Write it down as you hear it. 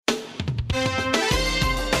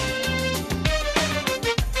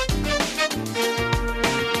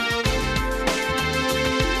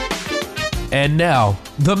And now,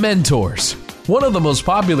 The Mentors, one of the most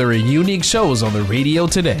popular and unique shows on the radio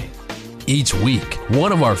today. Each week,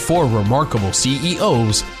 one of our 4 remarkable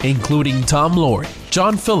CEOs, including Tom Loarie,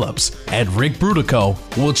 John Phillips, and Rick Brutico,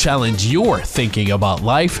 will challenge your thinking about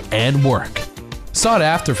life and work. Sought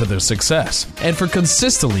after for their success and for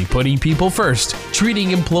consistently putting people first,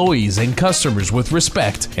 treating employees and customers with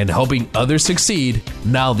respect, and helping others succeed,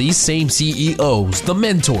 now these same CEOs, the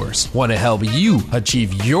mentors, want to help you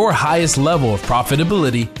achieve your highest level of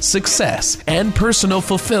profitability, success, and personal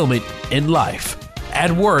fulfillment in life,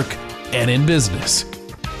 at work, and in business.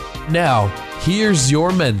 Now, here's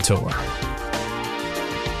your mentor.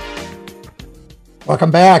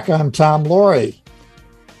 Welcome back. I'm Tom Loarie.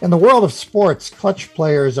 In the world of sports, clutch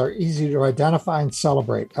players are easy to identify and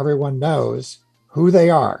celebrate. Everyone knows who they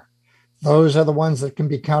are. Those are the ones that can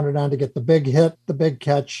be counted on to get the big hit, the big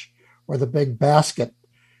catch, or the big basket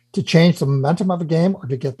to change the momentum of a game or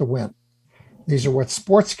to get the win. These are what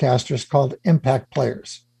sportscasters call impact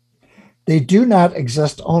players. They do not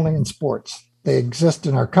exist only in sports. They exist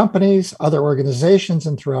in our companies, other organizations,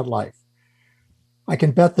 and throughout life. I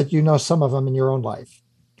can bet that you know some of them in your own life.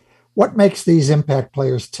 What makes these impact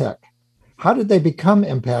players tick? How did they become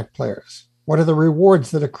impact players? What are the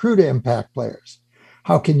rewards that accrue to impact players?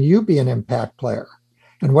 How can you be an impact player?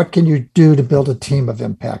 And what can you do to build a team of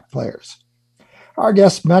impact players? Our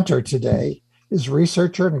guest mentor today is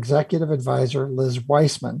researcher and executive advisor Liz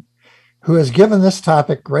Wiseman, who has given this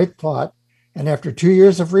topic great thought and after 2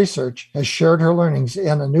 years of research has shared her learnings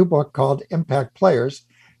in a new book called Impact Players: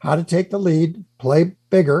 How to Take the Lead, Play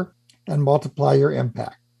Bigger, and Multiply Your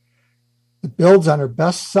Impact. It builds on her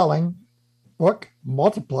best-selling book,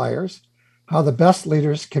 Multipliers: How the Best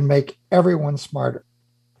Leaders Can Make Everyone Smarter.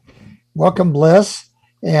 Welcome, Liz,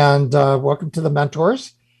 and welcome to the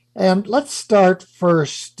Mentors. And let's start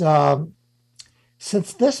first,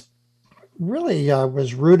 since this really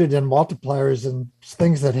was rooted in multipliers and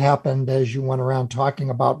things that happened as you went around talking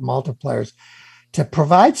about multipliers. To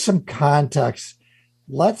provide some context,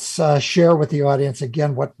 let's share with the audience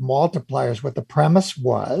again what multipliers, what the premise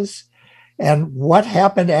was, and what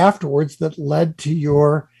happened afterwards that led to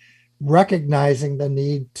your recognizing the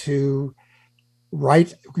need to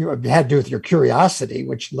write. It had to do with your curiosity,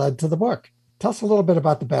 which led to the book. Tell us a little bit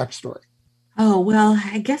about the backstory. Oh, well,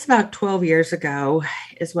 I guess about 12 years ago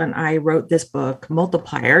is when I wrote this book,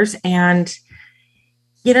 Multipliers. And,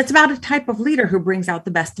 it's about a type of leader who brings out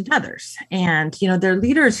the best in others. And, they're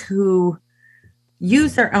leaders who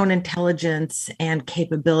use their own intelligence and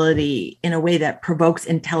capability in a way that provokes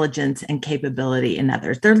intelligence and capability in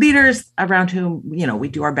others. They're leaders around whom, we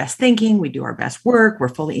do our best thinking, we do our best work, we're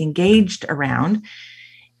fully engaged around.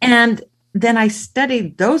 And then I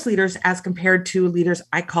studied those leaders as compared to leaders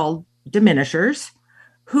I called diminishers,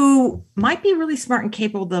 who might be really smart and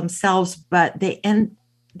capable themselves, but they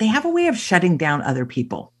have a way of shutting down other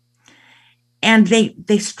people. And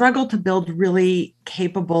they struggle to build really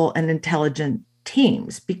capable and intelligent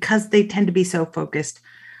teams because they tend to be so focused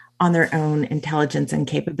on their own intelligence and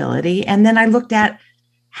capability. And then I looked at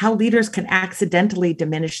how leaders can accidentally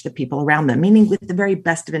diminish the people around them, meaning with the very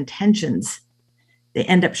best of intentions, they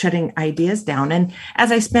end up shutting ideas down. And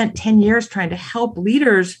as I spent 10 years trying to help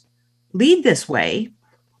leaders lead this way,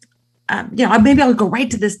 maybe I'll go right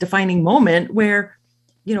to this defining moment where,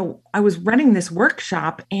 I was running this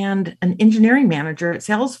workshop and an engineering manager at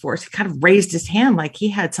Salesforce, he kind of raised his hand like he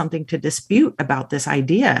had something to dispute about this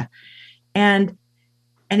idea. And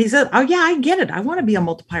he said, "Oh yeah, I get it. I want to be a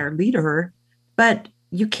multiplier leader, but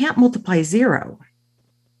you can't multiply 0.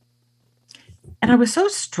 And I was so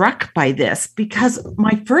struck by this because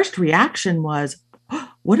my first reaction was, oh,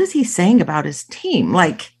 what is he saying about his team?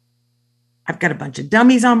 Like, I've got a bunch of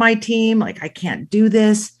dummies on my team. Like, I can't do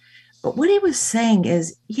this. But what he was saying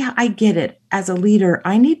is, yeah, I get it. As a leader,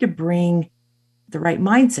 I need to bring the right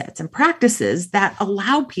mindsets and practices that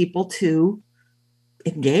allow people to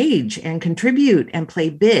engage and contribute and play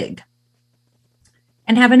big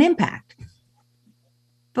and have an impact.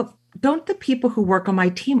 But don't the people who work on my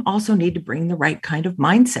team also need to bring the right kind of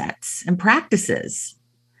mindsets and practices?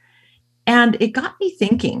 And it got me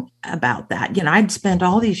thinking about that. I'd spent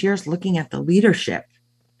all these years looking at the leadership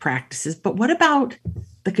practices, but what about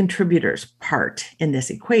the contributors part in this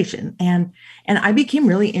equation? And I became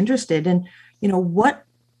really interested in, what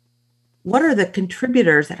are the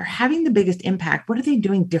contributors that are having the biggest impact? What are they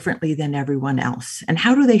doing differently than everyone else? And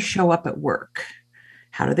how do they show up at work?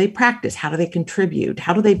 How do they practice? How do they contribute?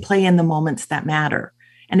 How do they play in the moments that matter?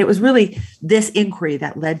 And it was really this inquiry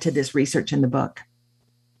that led to this research in the book.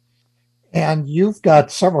 And you've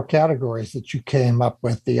got several categories that you came up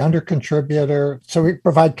with, the under contributor. So we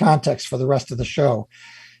provide context for the rest of the show.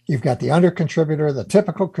 You've got the under contributor, the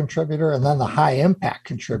typical contributor, and then the high impact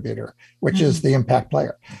contributor, which is the impact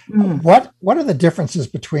player. What are the differences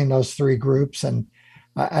between those three groups? And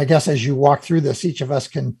I guess as you walk through this, each of us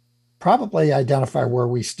can probably identify where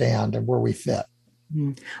we stand and where we fit.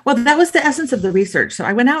 Well, that was the essence of the research. So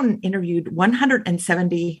I went out and interviewed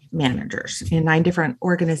 170 managers in 9 different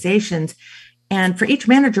organizations. And for each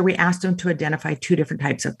manager, we asked them to identify 2 different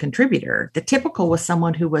types of contributor. The typical was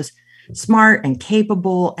someone who was smart and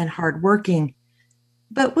capable and hardworking,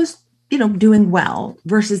 but was, doing well,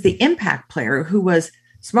 versus the impact player who was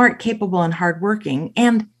smart, capable, and hardworking,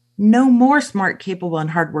 and no more smart, capable, and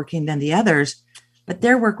hardworking than the others, but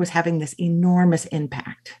their work was having this enormous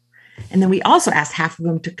impact. And then we also asked half of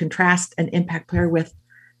them to contrast an impact player with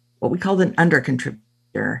what we called an under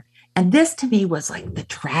contributor. And this to me was like the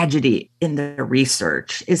tragedy in the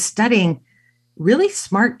research, is studying really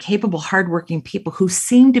smart, capable, hardworking people who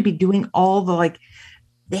seem to be doing all the,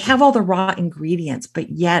 they have all the raw ingredients, but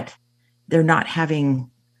yet they're not having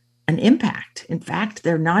an impact. In fact,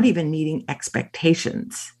 they're not even meeting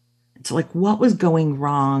expectations. So what was going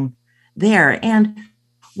wrong there? And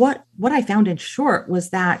what I found in short was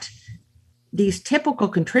that these typical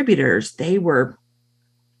contributors, they were,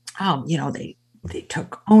 they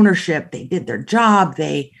took ownership, they did their job,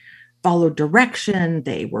 they followed direction,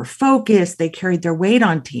 they were focused, they carried their weight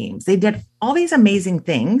on teams. They did all these amazing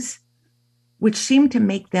things, which seemed to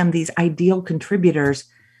make them these ideal contributors,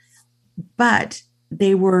 but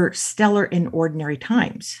they were stellar in ordinary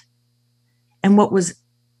times. And what was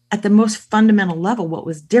at the most fundamental level, what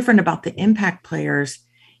was different about the impact players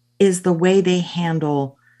is the way they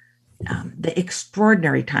handle the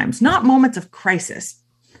extraordinary times, not moments of crisis,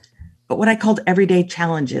 but what I called everyday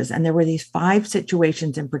challenges. And there were these 5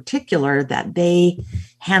 situations in particular that they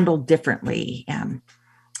handled differently.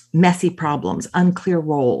 Messy problems, unclear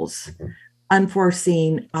roles,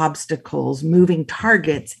 unforeseen obstacles, moving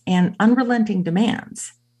targets, and unrelenting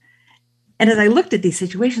demands. And as I looked at these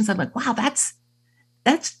situations, I'm like, wow,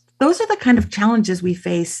 those are the kind of challenges we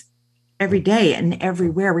face every day and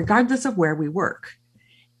everywhere, regardless of where we work.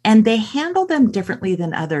 And they handle them differently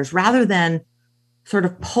than others. Rather than sort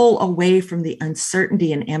of pull away from the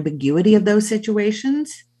uncertainty and ambiguity of those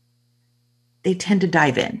situations, they tend to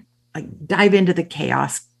dive into the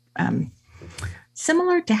chaos,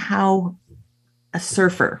 similar to how a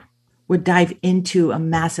surfer would dive into a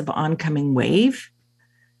massive oncoming wave,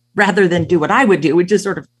 rather than do what I would do, which is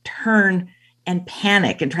sort of turn and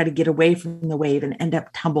panic and try to get away from the wave and end up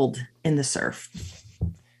tumbled in the surf.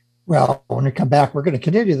 Well, when we come back, we're going to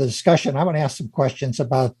continue the discussion. I want to ask some questions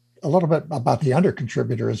about a little bit about the under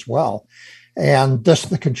contributor as well, and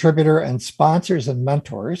just the contributor and sponsors and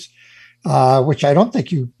mentors, which I don't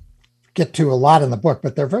think you get to a lot in the book,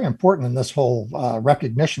 but they're very important in this whole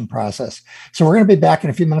recognition process. So we're going to be back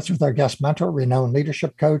in a few minutes with our guest mentor, renowned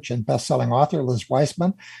leadership coach and best-selling author, Liz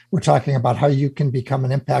Wiseman. We're talking about how you can become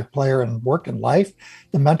an impact player in work and life.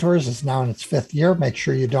 The Mentors is now in its 5th year. Make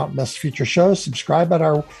sure you don't miss future shows. Subscribe at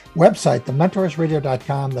our website,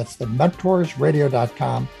 thementorsradio.com. That's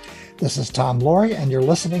thementorsradio.com. This is Tom Loarie, and you're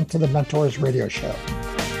listening to the Mentors Radio Show.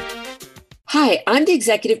 Hi, I'm the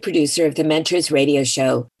executive producer of the Mentors Radio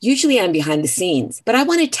Show. Usually I'm behind the scenes, but I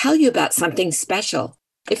want to tell you about something special.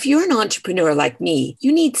 If you're an entrepreneur like me,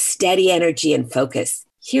 you need steady energy and focus.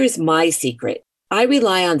 Here's my secret. I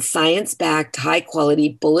rely on science-backed,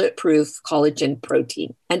 high-quality, bulletproof collagen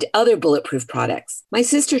protein and other bulletproof products. My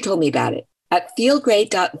sister told me about it. At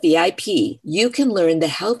feelgreat.vip, you can learn the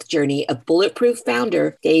health journey of Bulletproof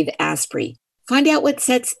founder Dave Asprey. Find out what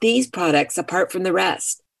sets these products apart from the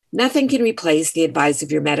rest. Nothing can replace the advice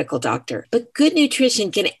of your medical doctor, but good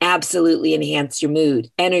nutrition can absolutely enhance your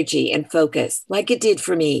mood, energy, and focus, like it did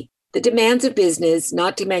for me. The demands of business,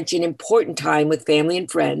 not to mention important time with family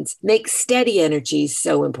and friends, make steady energy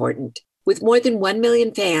so important. With more than 1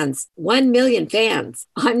 million fans, I'm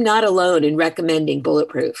not alone in recommending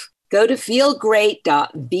Bulletproof. Go to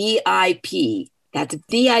feelgreat.vip. That's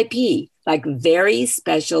VIP, like very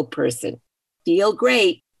special person.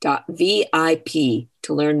 Feelgreat.vip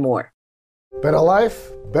to learn more. Better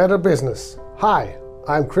life, better business. Hi,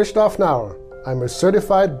 I'm Christoph Nauer. I'm a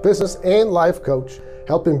certified business and life coach,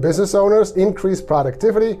 helping business owners increase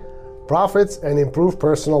productivity, profits, and improve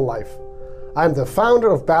personal life. I'm the founder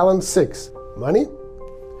of Balance 6: money,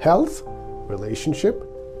 health, relationship,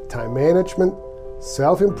 time management,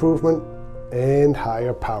 self-improvement, and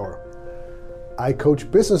higher power. I coach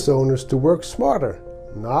business owners to work smarter,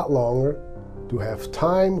 not longer, to have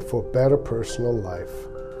time for better personal life.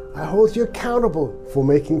 I hold you accountable for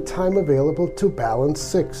making time available to Balance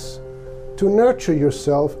 6, to nurture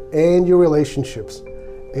yourself and your relationships,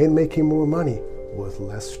 and making more money with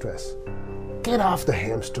less stress. Get off the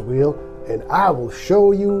hamster wheel and I will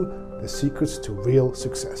show you the secrets to real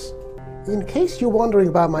success. In case you're wondering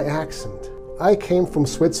about my accent, I came from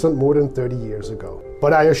Switzerland more than 30 years ago.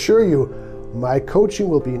 But I assure you, my coaching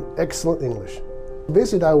will be in excellent English.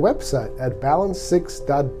 Visit our website at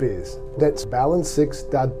balance6.biz. That's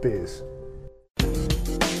balance6.biz.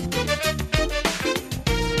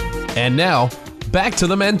 And now, back to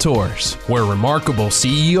the Mentors, where remarkable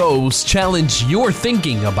CEOs challenge your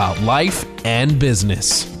thinking about life and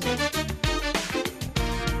business.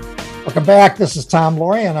 Welcome back. This is Tom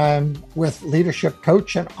Loarie, and I'm with leadership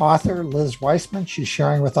coach and author Liz Wiseman. She's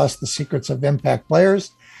sharing with us the secrets of impact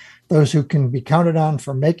players, those who can be counted on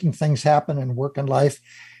for making things happen in work and life,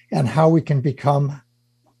 and how we can become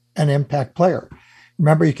an impact player.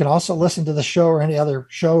 Remember, you can also listen to the show or any other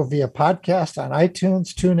show via podcast on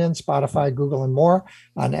iTunes, TuneIn, Spotify, Google, and more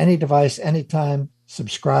on any device, anytime.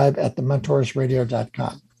 Subscribe at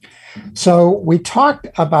thementorsradio.com. So we talked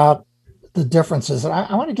about the differences, and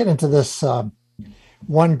I want to get into this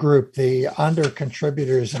one group, the under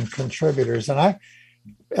contributors and contributors. And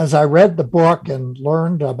as I read the book and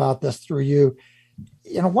learned about this through you,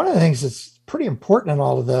 one of the things that's pretty important in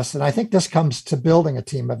all of this, and I think this comes to building a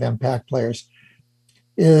team of impact players,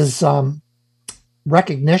 is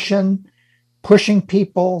recognition, pushing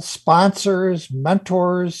people, sponsors,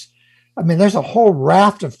 mentors. I mean, there's a whole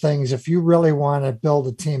raft of things if you really want to build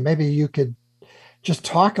a team. Maybe you could just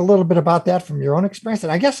talk a little bit about that from your own experience.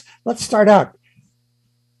 And I guess let's start out.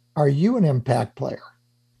 Are you an impact player?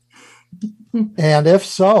 And if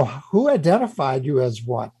so, who identified you as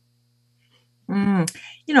one? I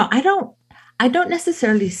don't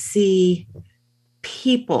necessarily see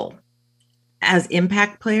people as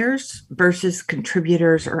impact players versus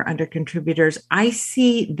contributors or under contributors. I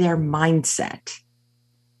see their mindset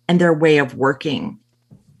and their way of working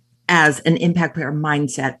as an impact player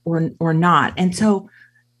mindset or not. And so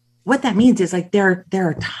what that means is like there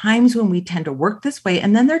are times when we tend to work this way,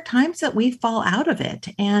 and then there are times that we fall out of it.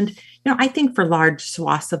 And I think for large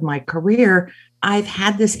swaths of my career, I've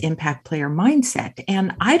had this impact player mindset,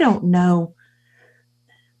 and I don't know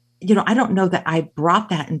that I brought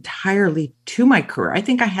that entirely to my career. I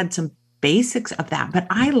think I had some basics of that, but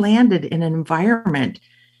I landed in an environment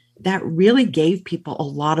that really gave people a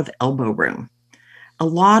lot of elbow room, a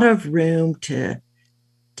lot of room to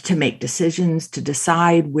make decisions, to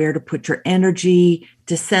decide where to put your energy,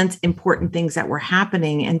 to sense important things that were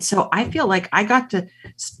happening. And so I feel like I got to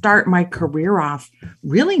start my career off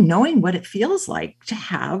really knowing what it feels like to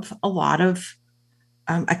have a lot of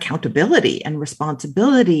accountability and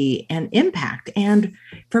responsibility and impact. And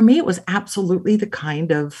for me, it was absolutely the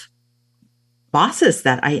kind of bosses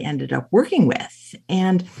that I ended up working with.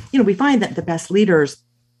 And, we find that the best leaders,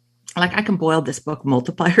 like I can boil this book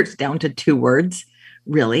Multipliers down to 2 words,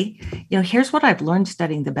 really. Here's what I've learned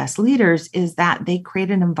studying the best leaders is that they create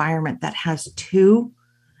an environment that has two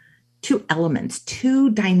elements, 2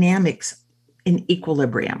 dynamics in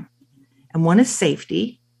equilibrium. And one is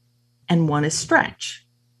safety and one is stretch.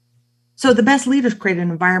 So the best leaders create an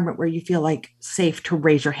environment where you feel like safe to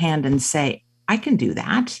raise your hand and say, I can do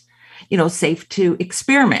that. Safe to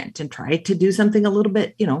experiment and try to do something a little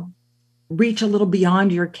bit, reach a little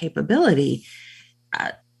beyond your capability.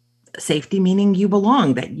 Safety meaning you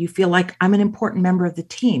belong, that you feel like I'm an important member of the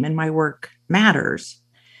team and my work matters.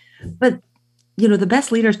 But, the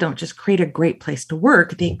best leaders don't just create a great place to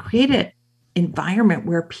work. They create an environment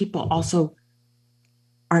where people also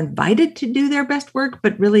are invited to do their best work,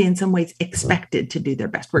 but really in some ways expected to do their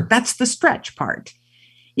best work. That's the stretch part,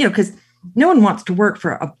 because no one wants to work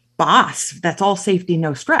for a boss that's all safety,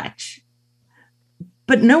 no stretch.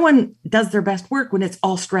 But no one does their best work when it's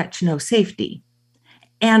all stretch, no safety.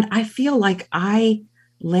 And I feel like I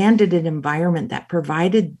landed an environment that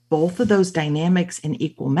provided both of those dynamics in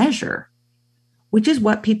equal measure, which is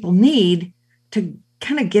what people need to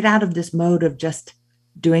kind of get out of this mode of just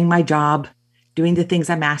doing my job, doing the things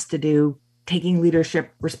I'm asked to do, taking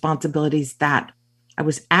leadership responsibilities that I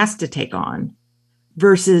was asked to take on,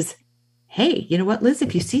 versus, hey, you know what, Liz,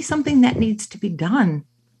 if you see something that needs to be done,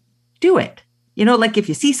 do it. Like if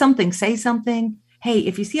you see something, say something. Hey,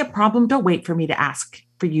 if you see a problem, don't wait for me to ask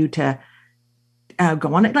for you to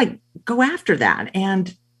go on it, like go after that.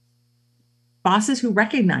 And bosses who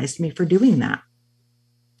recognized me for doing that.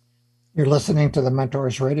 You're listening to the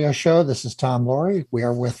Mentors Radio Show. This is Tom Loarie. We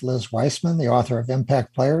are with Liz Wiseman, the author of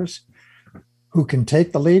Impact Players, who can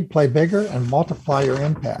take the lead, play bigger, and multiply your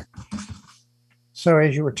impact. So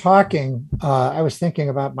as you were talking, I was thinking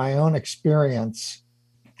about my own experience,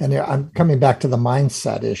 and I'm coming back to the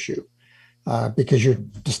mindset issue. because you're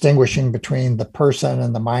distinguishing between the person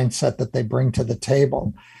and the mindset that they bring to the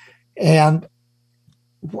table. And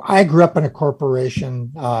I grew up in a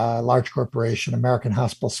corporation, large corporation, American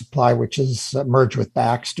Hospital Supply, which is merged with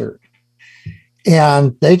Baxter.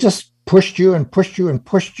 And they just pushed you and pushed you and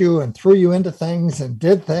pushed you and threw you into things and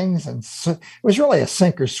did things. And so it was really a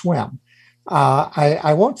sink or swim.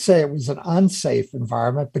 I won't say it was an unsafe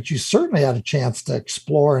environment, but you certainly had a chance to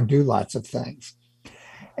explore and do lots of things.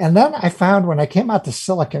 And then I found when I came out to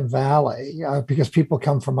Silicon Valley, because people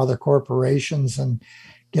come from other corporations and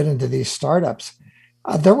get into these startups,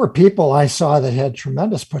 there were people I saw that had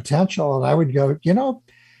tremendous potential. And I would go,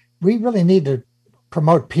 we really need to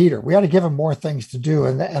promote Peter. We ought to give him more things to do.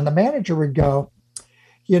 And the manager would go,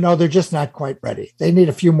 they're just not quite ready. They need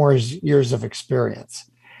a few more years of experience.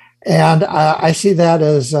 And I see that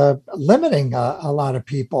as limiting a lot of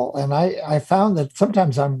people. And I found that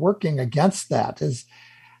sometimes I'm working against that.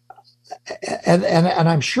 And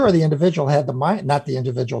I'm sure the individual had the mind, not the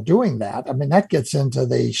individual doing that. I mean, that gets into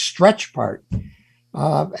the stretch part.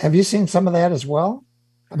 Have you seen some of that as well?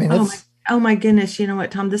 I mean, oh my goodness. You know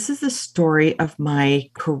what, Tom, this is the story of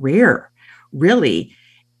my career. Really.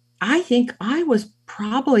 I think I was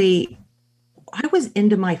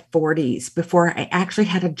into my 40s before I actually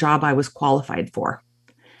had a job I was qualified for.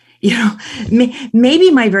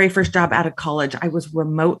 Maybe my very first job out of college, I was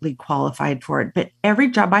remotely qualified for it, but every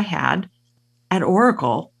job I had at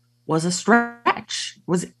Oracle was a stretch,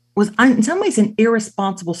 was in some ways an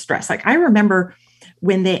irresponsible stress. Like I remember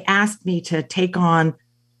when they asked me to take on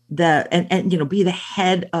be the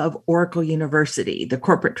head of Oracle University, the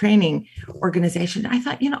corporate training organization. I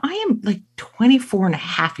thought, I am like 24 and a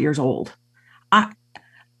half years old.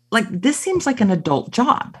 This seems like an adult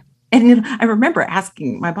job. And I remember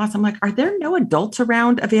asking my boss, I'm like, are there no adults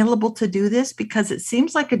around available to do this? Because it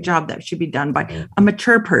seems like a job that should be done by a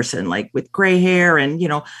mature person, like with gray hair and,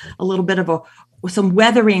 a little bit of some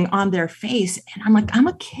weathering on their face. And I'm like, I'm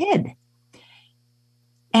a kid.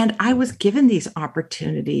 And I was given these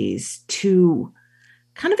opportunities to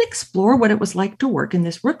kind of explore what it was like to work in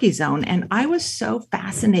this rookie zone. And I was so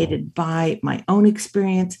fascinated by my own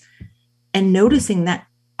experience and noticing that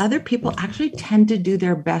other people actually tend to do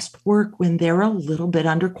their best work when they're a little bit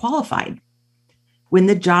underqualified, when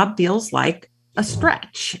the job feels like a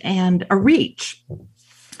stretch and a reach.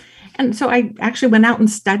 And so I actually went out and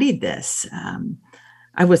studied this.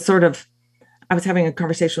 I was having a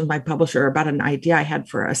conversation with my publisher about an idea I had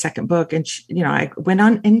for a second book. And, I went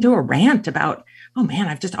on into a rant about, oh man,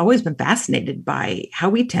 I've just always been fascinated by how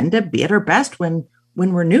we tend to be at our best when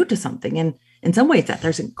we're new to something. And in some ways that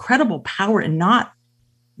there's incredible power in not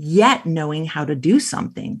yet knowing how to do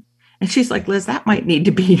something. And she's like, Liz, that might need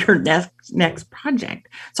to be your next project.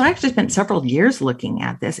 So I actually spent several years looking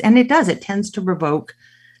at this, and it tends to provoke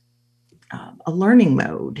a learning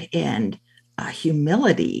mode and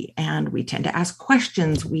humility. And we tend to ask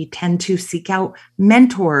questions. We tend to seek out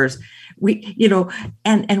mentors. If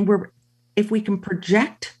we can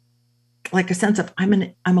project like a sense of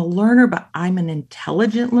I'm a learner, but I'm an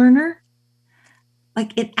intelligent learner,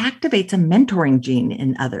 like it activates a mentoring gene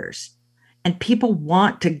in others, and people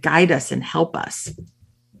want to guide us and help us.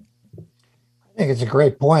 I think it's a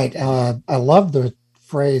great point. I love the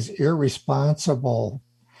phrase responsibility.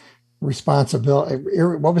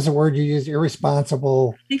 What was the word you used?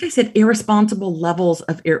 Irresponsible. I think I said irresponsible levels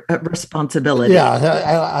of responsibility.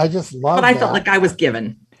 Yeah, I just love that. But I felt like I was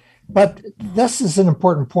given. But this is an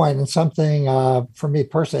important point, and something for me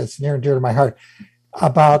personally, it's near and dear to my heart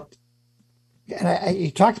about. And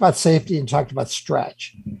you talked about safety and talked about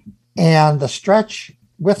stretch, and the stretch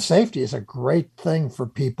with safety is a great thing for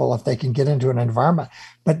people if they can get into an environment.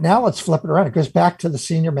 But now let's flip it around. It goes back to the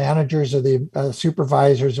senior managers or the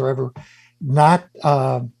supervisors or whatever, not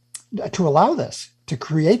to allow this, to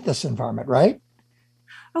create this environment, right?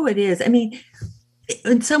 Oh, it is. I mean,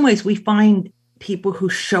 in some ways, we find people who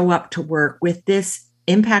show up to work with this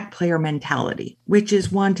impact player mentality, which is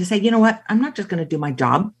one to say, you know what, I'm not just going to do my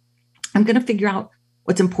job. I'm going to figure out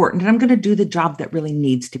what's important, and I'm going to do the job that really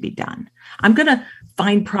needs to be done. I'm going to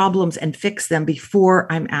find problems and fix them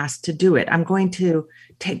before I'm asked to do it. I'm going to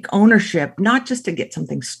take ownership, not just to get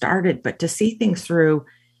something started, but to see things through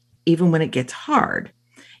even when it gets hard.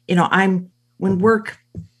 When work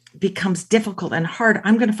becomes difficult and hard,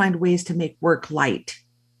 I'm going to find ways to make work light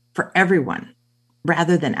for everyone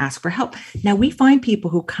rather than ask for help. Now, we find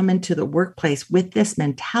people who come into the workplace with this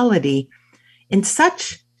mentality in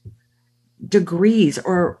such degrees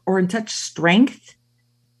or in such strength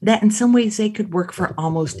that in some ways they could work for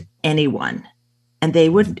almost anyone, and they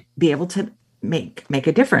would be able to make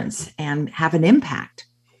a difference and have an impact.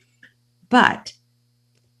 But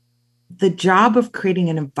the job of creating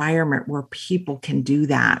an environment where people can do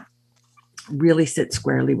that really sits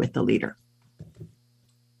squarely with the leader.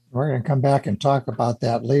 We're going to come back and talk about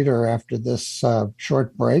that later after this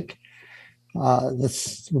short break.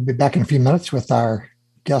 We'll be back in a few minutes with our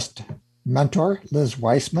guest mentor, Liz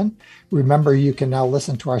Wiseman. Remember, you can now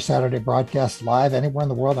listen to our Saturday broadcast live anywhere in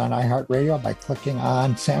the world on iHeartRadio by clicking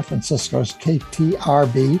on San Francisco's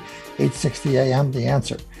KTRB 860 AM, The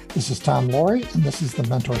Answer. This is Tom Loarie, and this is The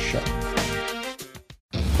Mentor Show.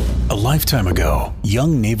 A lifetime ago,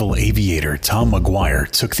 young naval aviator Tom McGuire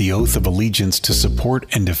took the oath of allegiance to support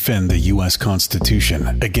and defend the U.S.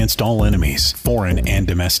 Constitution against all enemies, foreign and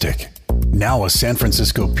domestic. Now a San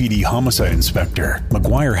Francisco PD homicide inspector,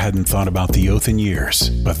 McGuire hadn't thought about the oath in years,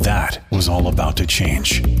 but that was all about to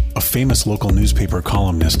change. A famous local newspaper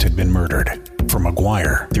columnist had been murdered. For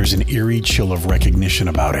McGuire, there's an eerie chill of recognition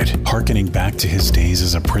about it, hearkening back to his days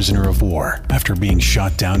as a prisoner of war after being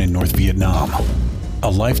shot down in North Vietnam. A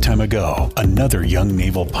lifetime ago, another young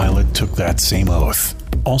naval pilot took that same oath.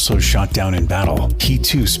 Also shot down in battle, he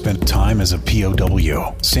too spent time as a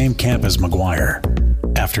POW, same camp as McGuire.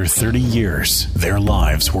 After 30 years, their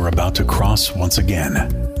lives were about to cross once again.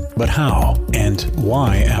 But how and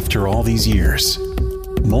why after all these years?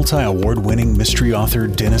 Multi-award-winning mystery author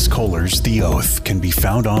Dennis Kohler's The Oath can be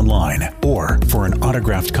found online or for an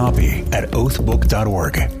autographed copy at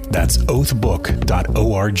oathbook.org. That's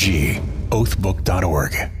oathbook.org.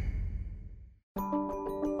 oathbook.org.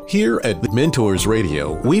 Here at Mentors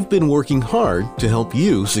Radio, we've been working hard to help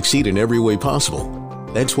you succeed in every way possible.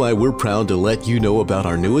 That's why we're proud to let you know about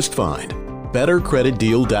our newest find,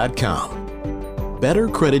 BetterCreditDeal.com.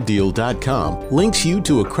 BetterCreditDeal.com links you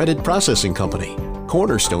to a credit processing company,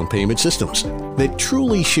 Cornerstone Payment Systems, that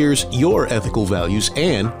truly shares your ethical values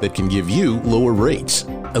and that can give you lower rates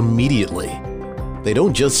immediately. They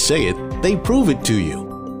don't just say it, they prove it to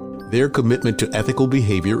you. Their commitment to ethical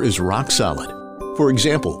behavior is rock solid. For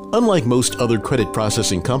example, unlike most other credit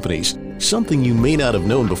processing companies, something you may not have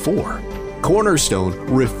known before, Cornerstone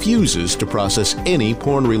refuses to process any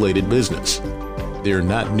porn-related business. They're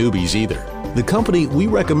not newbies either. The company we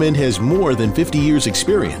recommend has more than 50 years'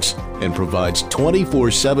 experience and provides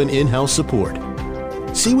 24/7 in-house support.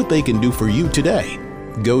 See what they can do for you today.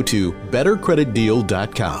 Go to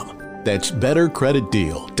BetterCreditDeal.com. That's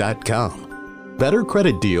BetterCreditDeal.com.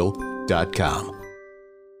 BetterCreditDeal.com.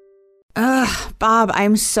 Ugh, Bob,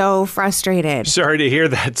 I'm so frustrated. Sorry to hear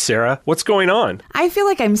that, Sarah. What's going on? I feel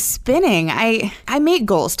like I'm spinning. I make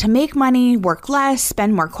goals to make money, work less,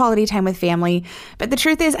 spend more quality time with family. But the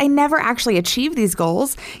truth is, I never actually achieve these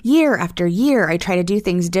goals. Year after year, I try to do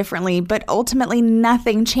things differently, but ultimately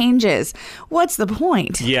nothing changes. What's the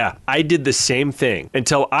point? Yeah, I did the same thing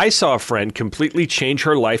until I saw a friend completely change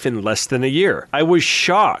her life in less than a year. I was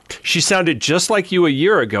shocked. She sounded just like you a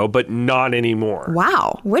year ago, but not anymore.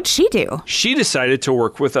 Wow, what'd she do? She decided to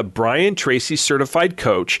work with a Brian Tracy certified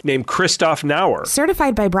coach named Christoph Nauer.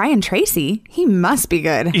 Certified by Brian Tracy? He must be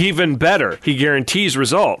good. Even better. He guarantees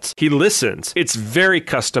results. He listens. It's very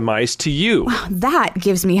customized to you. Wow, that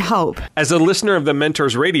gives me hope. As a listener of the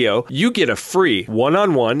Mentors Radio, you get a free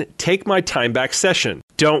one-on-one Take My Time Back session.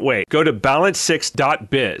 Don't wait. Go to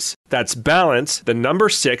balance6.biz. That's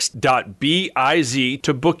balance6.biz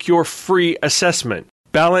to book your free assessment.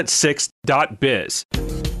 balance6.biz.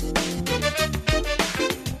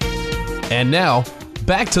 And now,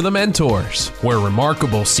 back to the Mentors, where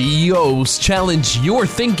remarkable CEOs challenge your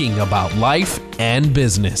thinking about life and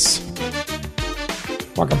business.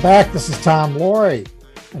 Welcome back. This is Tom Loarie,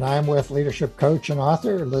 and I'm with leadership coach and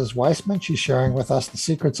author Liz Wiseman. She's sharing with us the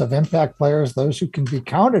secrets of impact players, those who can be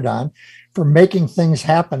counted on for making things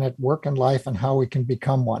happen at work and life, and how we can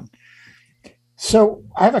become one. So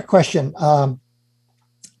I have a question.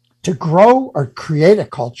 To grow or create a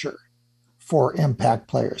culture for impact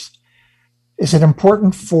players, is it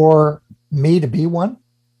important for me to be one?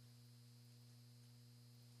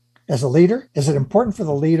 As a leader, is it important for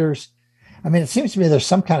the leaders? I mean, it seems to me there's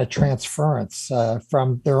some kind of transference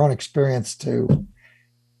from their own experience to.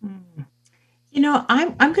 You know,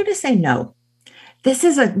 I'm going to say no. This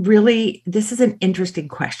is an interesting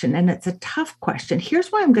question, and it's a tough question.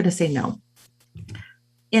 Here's why I'm going to say no.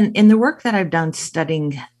 In the work that I've done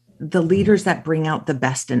studying the leaders that bring out the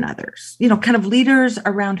best in others, kind of leaders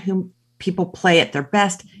around whom people play at their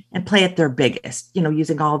best and play at their biggest,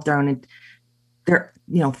 using all of their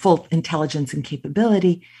full intelligence and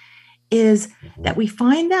capability, is that we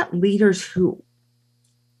find that leaders who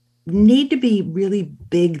need to be really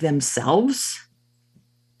big themselves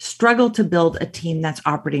struggle to build a team that's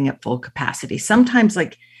operating at full capacity. Sometimes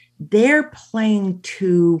they're playing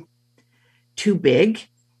too big,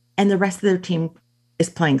 and the rest of their team is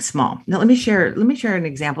playing small. Now, let me share an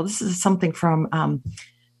example. This is something from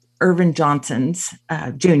Irvin Johnson's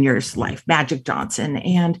Jr.'s life, Magic Johnson.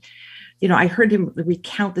 And, I heard him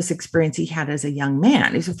recount this experience he had as a young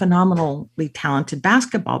man. He's a phenomenally talented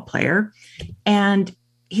basketball player. And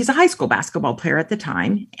he's a high school basketball player at the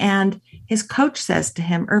time. And his coach says to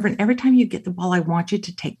him, Irvin, every time you get the ball, I want you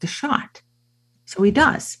to take the shot. So he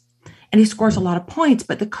does. And he scores a lot of points,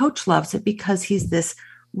 but the coach loves it because he's this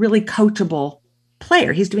really coachable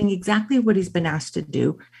player. He's doing exactly what he's been asked to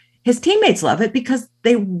do. His teammates love it because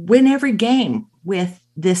they win every game with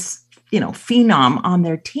this, phenom on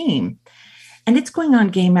their team. And it's going on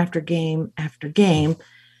game after game after game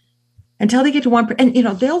until they get to one. And,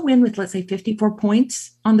 they'll win with, let's say, 54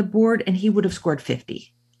 points on the board, and he would have scored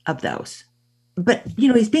 50 of those. But,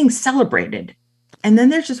 he's being celebrated. And then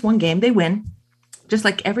there's just one game they win, just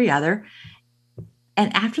like every other.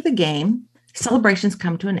 And after the game, celebrations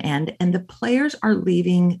come to an end, and the players are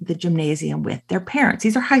leaving the gymnasium with their parents.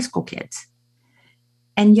 These are high school kids.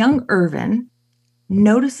 And young Irvin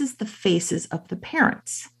notices the faces of the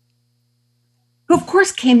parents, who, of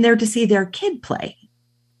course, came there to see their kid play,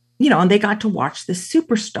 and they got to watch this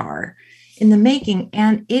superstar in the making.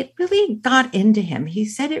 And it really got into him. He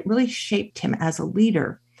said it really shaped him as a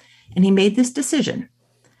leader. And he made this decision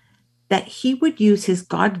that he would use his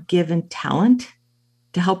God-given talent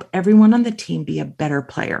to help everyone on the team be a better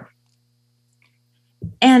player.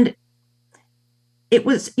 And it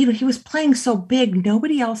was, he was playing so big,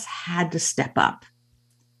 nobody else had to step up.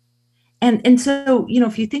 And so,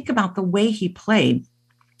 if you think about the way he played,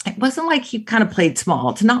 it wasn't like he kind of played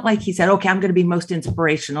small. It's not like he said, okay, I'm going to be most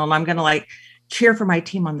inspirational and I'm going to cheer for my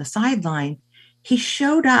team on the sideline. He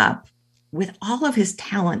showed up with all of his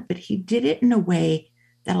talent, but he did it in a way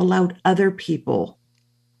that allowed other people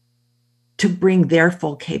to bring their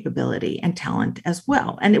full capability and talent as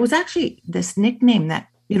well. And it was actually this nickname that,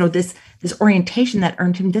 this orientation that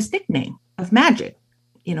earned him this nickname of Magic.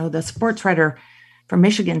 The sports writer from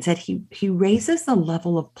Michigan said he raises the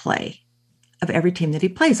level of play of every team that he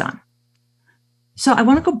plays on. So I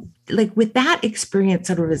want to go, with that experience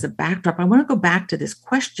sort of as a backdrop, I want to go back to this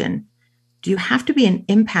question. Do you have to be an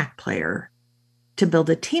impact player to build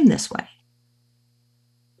a team this way?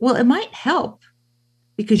 Well, it might help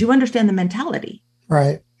because you understand the mentality.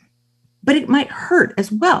 Right. But it might hurt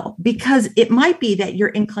as well, because it might be that your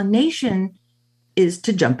inclination is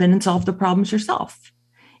to jump in and solve the problems yourself.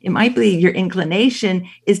 It might be your inclination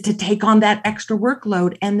is to take on that extra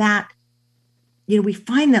workload, and that, we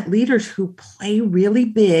find that leaders who play really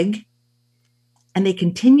big and they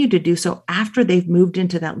continue to do so after they've moved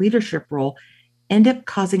into that leadership role end up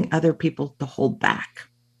causing other people to hold back.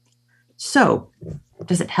 So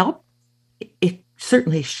does it help? It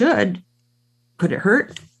certainly should. Could it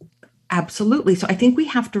hurt? Absolutely. So I think we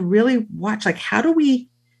have to really watch, how do we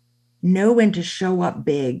know when to show up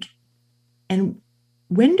big? And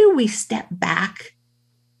when do we step back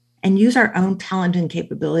and use our own talent and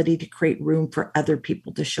capability to create room for other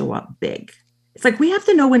people to show up big? It's we have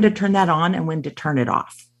to know when to turn that on and when to turn it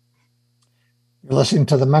off. You're listening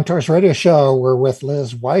to the Mentors Radio Show. We're with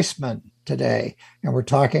Liz Wiseman today, and we're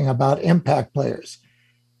talking about impact players.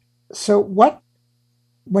 So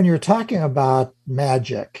when you're talking about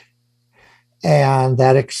Magic and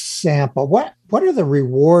that example, what are the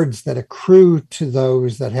rewards that accrue to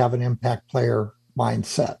those that have an impact player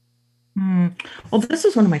mindset? Well, this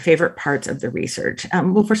is one of my favorite parts of the research.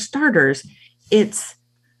 Well, for starters, it's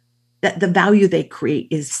that the value they create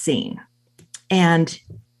is seen. And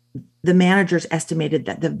the managers estimated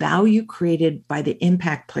that the value created by the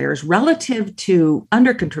impact players relative to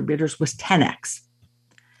under contributors was 10x.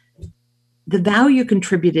 The value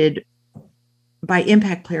contributed by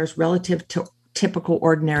impact players relative to typical,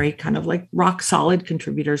 ordinary, kind of rock solid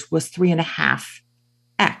contributors was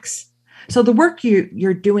 3.5x. So the work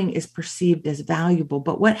you're doing is perceived as valuable,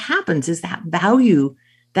 but what happens is that value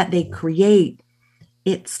that they create,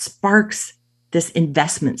 it sparks this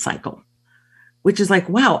investment cycle, which is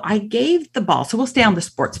wow, I gave the ball. So we'll stay on the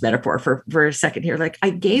sports metaphor for a second here.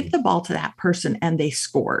 I gave the ball to that person and they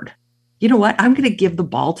scored. You know what? I'm going to give the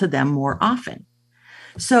ball to them more often.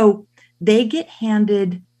 So they get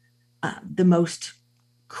handed the most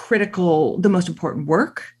critical, the most important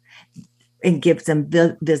work. It gives them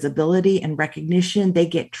visibility and recognition. They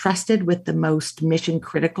get trusted with the most mission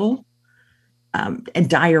critical and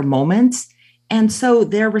dire moments. And so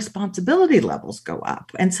their responsibility levels go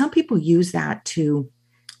up. And some people use that to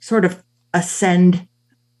sort of ascend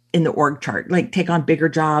in the org chart, take on bigger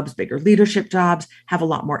jobs, bigger leadership jobs, have a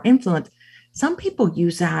lot more influence. Some people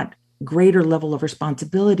use that greater level of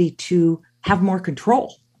responsibility to have more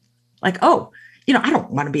control. I don't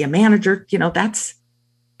want to be a manager.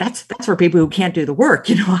 that's for people who can't do the work.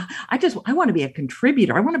 I want to be a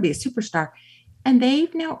contributor. I want to be a superstar. And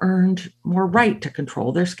they've now earned more right to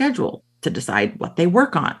control their schedule, to decide what they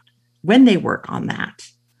work on, when they work on that,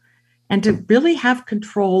 and to really have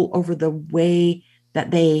control over the way that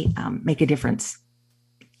they make a difference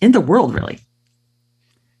in the world, really.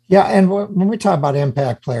 Yeah. And when we talk about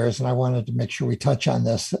impact players, and I wanted to make sure we touch on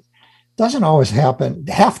this, it doesn't always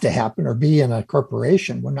have to happen or be in a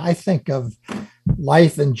corporation. When I think of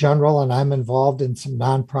life in general, and I'm involved in some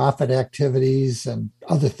nonprofit activities and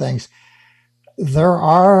other things, there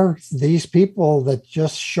are these people that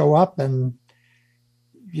just show up and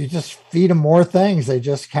you just feed them more things. They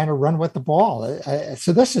just kind of run with the ball.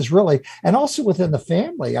 So this is really, and also within the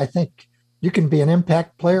family, I think you can be an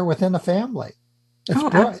impact player within the family.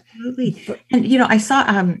 Absolutely. And,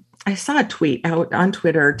 I saw a tweet out on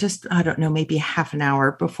Twitter, just, I don't know, maybe half an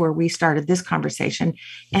hour before we started this conversation.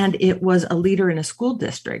 And it was a leader in a school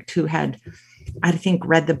district who had, I think,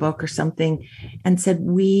 read the book or something and said,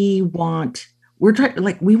 we want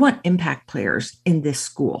impact players in this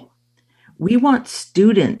school. We want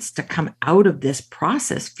students to come out of this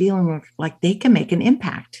process feeling like they can make an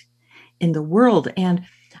impact in the world. And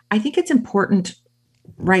I think it's important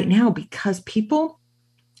right now because people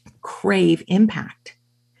crave impact.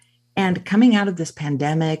 And coming out of this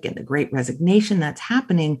pandemic and the great resignation that's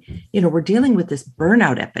happening, we're dealing with this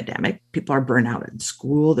burnout epidemic. People are burnt out at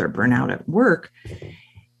school, they're burnt out at work.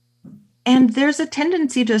 And there's a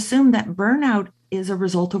tendency to assume that burnout is a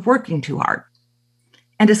result of working too hard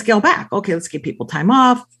and to scale back. Okay, let's give people time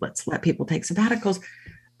off. Let's let people take sabbaticals.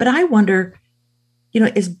 But I wonder,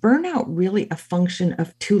 is burnout really a function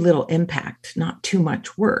of too little impact, not too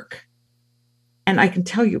much work? And I can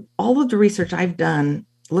tell you all of the research I've done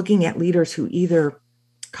looking at leaders who either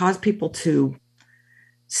cause people to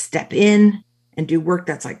step in and do work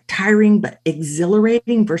that's like tiring but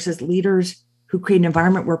exhilarating versus leaders who create an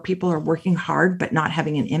environment where people are working hard but not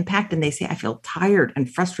having an impact, and they say, I feel tired and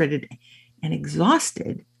frustrated and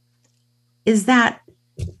exhausted, is that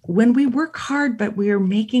when we work hard but we are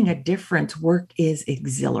making a difference, work is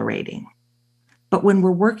exhilarating. But when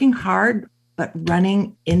we're working hard but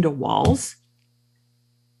running into walls,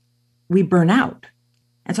 we burn out.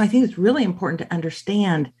 And so I think it's really important to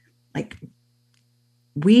understand,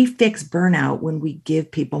 we fix burnout when we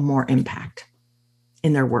give people more impact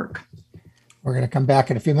in their work. We're going to come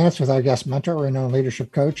back in a few minutes with our guest mentor, renowned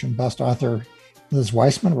leadership coach and best author, Liz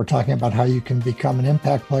Wiseman. We're talking about how you can become an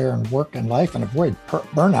impact player in work and life and avoid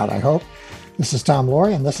burnout, I hope. This is Tom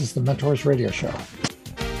Loarie, and this is the Mentors Radio Show.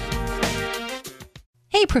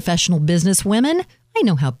 Hey, professional business women. I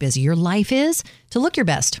know how busy your life is. To look your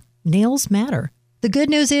best, nails matter. The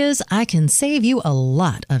good news is I can save you a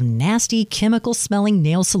lot of nasty, chemical-smelling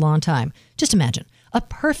nail salon time. Just imagine, a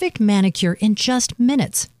perfect manicure in just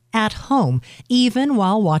minutes. At home, even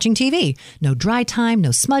while watching TV. No dry time,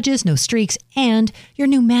 no smudges, no streaks, and your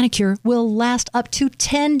new manicure will last up to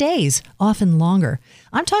 10 days, often longer.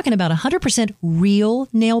 I'm talking about 100% real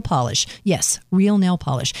nail polish. Yes, real nail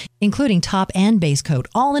polish, including top and base coat,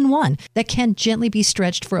 all in one, that can gently be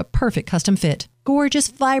stretched for a perfect custom fit. Gorgeous,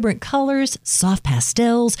 vibrant colors, soft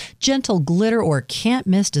pastels, gentle glitter, or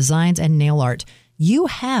can't-miss designs and nail art. You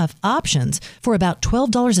have options. For about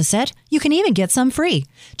 $12 a set, you can even get some free.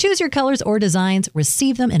 Choose your colors or designs,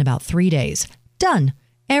 receive them in about 3 days. Done.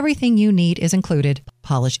 Everything you need is included.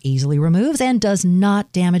 Polish easily removes and does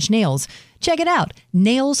not damage nails. Check it out.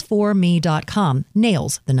 Nailsforme.com.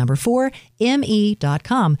 Nails, the number 4,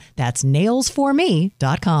 me.com. That's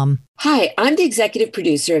nailsforme.com. Hi, I'm the executive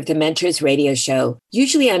producer of the Mentors Radio Show.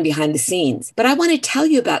 Usually I'm behind the scenes, but I want to tell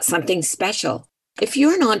you about something special. If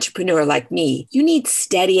you're an entrepreneur like me, you need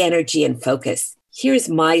steady energy and focus. Here's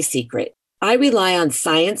my secret. I rely on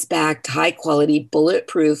science-backed, high-quality,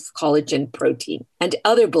 bulletproof collagen protein and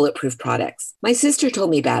other bulletproof products. My sister told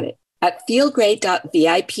me about it. At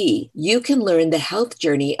feelgreat.vip, you can learn the health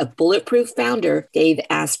journey of Bulletproof founder Dave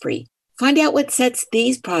Asprey. Find out what sets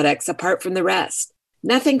these products apart from the rest.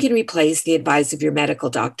 Nothing can replace the advice of your medical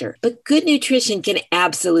doctor, but good nutrition can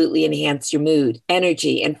absolutely enhance your mood,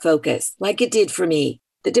 energy, and focus, like it did for me.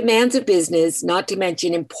 The demands of business, not to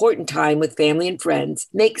mention important time with family and friends,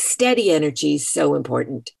 make steady energy so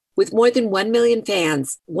important. With more than 1 million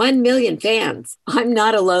fans, I'm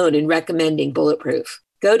not alone in recommending Bulletproof.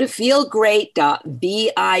 Go to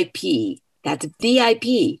feelgreat.vip. That's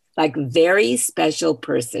VIP, like very special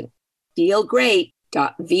person.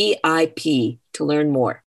 Feelgreat.vip to learn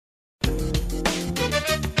more.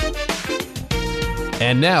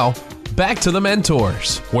 And now, back to the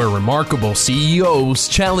Mentors, where remarkable CEOs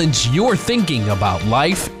challenge your thinking about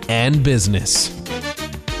life and business.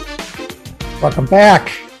 Welcome back.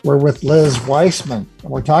 We're with Liz Wiseman,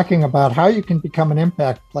 and we're talking about how you can become an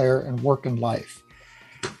impact player in work and life.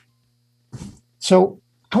 So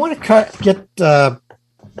I want to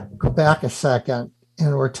go back a second,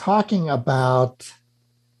 and we're talking about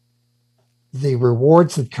the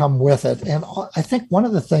rewards that come with it. And I think one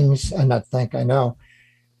of the things, I know,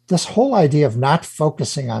 this whole idea of not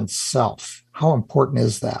focusing on self, how important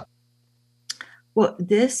is that? Well,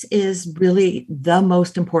 this is really the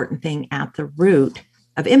most important thing at the root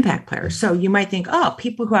of impact players. So you might think, oh,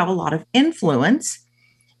 people who have a lot of influence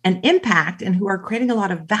and impact and who are creating a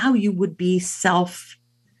lot of value would be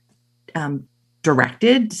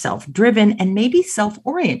self-directed, self-driven, and maybe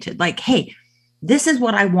self-oriented. Like, hey, this is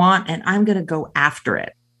what I want, and I'm going to go after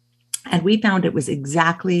it. And we found it was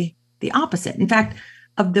exactly the opposite. In fact,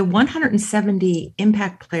 of the 170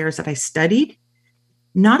 impact players that I studied,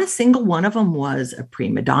 not a single one of them was a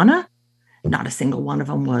prima donna. Not a single one of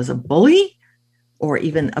them was a bully or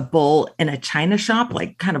even a bull in a china shop,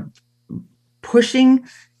 like kind of pushing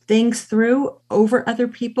things through over other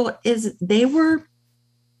people. They were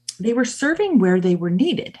serving where they were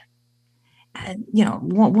needed. And,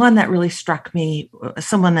 one that really struck me,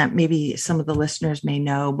 someone that maybe some of the listeners may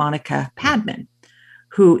know, Monica Padman,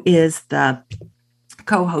 who is the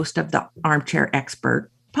co-host of the Armchair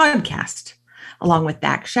Expert podcast, along with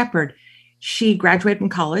Dax Shepard. She graduated from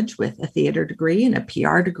college with a theater degree and a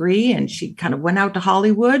PR degree, and she kind of went out to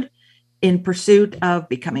Hollywood in pursuit of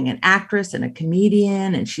becoming an actress and a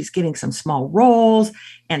comedian, and she's getting some small roles,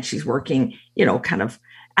 and she's working, kind of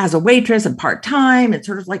as a waitress and part-time and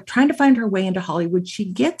sort of like trying to find her way into Hollywood. She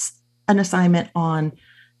gets an assignment on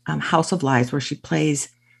House of Lies, where she plays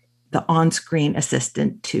the on-screen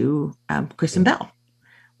assistant to Kristen Bell.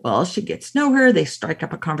 Well, she gets to know her. They strike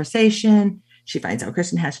up a conversation. She finds out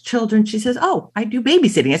Kristen has children. She says, oh, I do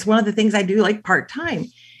babysitting. It's one of the things I do like part-time.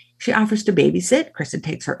 She offers to babysit. Kristen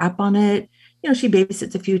takes her up on it. She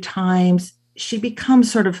babysits a few times. She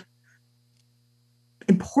becomes sort of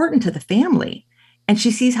important to the family. And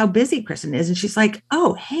she sees how busy Kristen is. And she's like,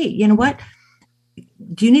 oh, hey, you know what?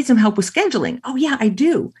 Do you need some help with scheduling? Oh, yeah, I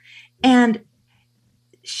do. And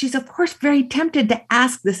she's, of course, very tempted to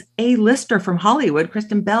ask this A-lister from Hollywood,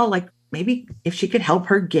 Kristen Bell, like maybe if she could help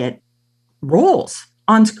her get roles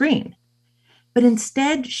on screen. But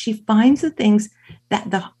instead, she finds the things that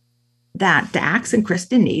Dax and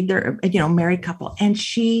Kristen need. They're a married couple. And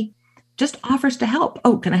she just offers to help.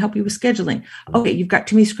 Oh, can I help you with scheduling? Okay, you've got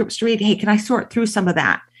too many scripts to read. Hey, can I sort through some of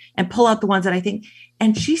that and pull out the ones that I think?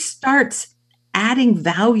 And she starts adding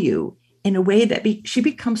value in a way that she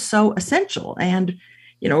becomes so essential. And,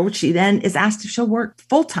 she then is asked if she'll work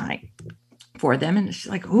full-time for them. And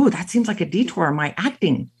she's like, oh, that seems like a detour in my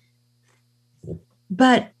acting.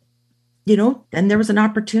 But, then there was an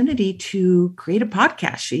opportunity to create a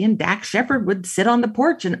podcast. She and Dax Shepard would sit on the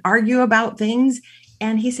porch and argue about things.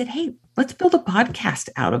 And he said, hey, let's build a podcast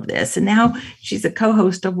out of this. And now she's a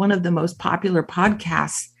co-host of one of the most popular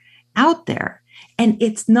podcasts out there. And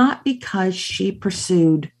it's not because she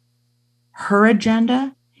pursued her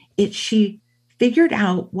agenda. She figured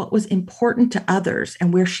out what was important to others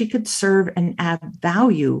and where she could serve and add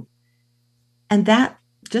value. And that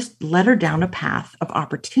just led her down a path of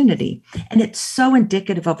opportunity. And it's so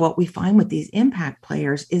indicative of what we find with these impact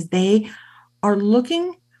players is they are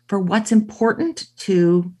looking for what's important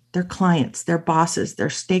to their clients, their bosses, their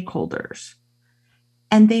stakeholders.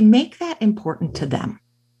 And they make that important to them.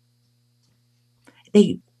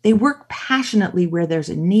 They work passionately where there's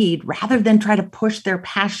a need rather than try to push their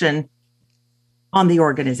passion on the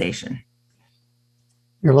organization.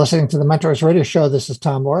 You're listening to the Mentors Radio Show. This is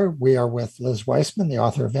Tom Loarie. We are with Liz Wiseman, the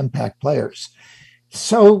author of Impact Players.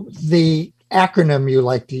 So the acronym you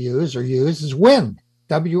like to use is WIN,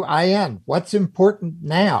 W-I-N. What's important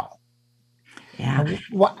now? Yeah.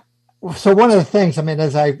 So one of the things,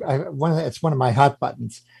 it's one of my hot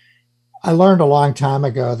buttons. I learned a long time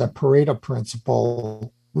ago that Pareto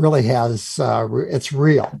principle really has, it's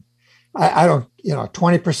real. I don't,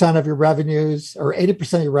 20% of your revenues or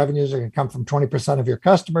 80% of your revenues are going to come from 20% of your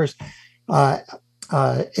customers.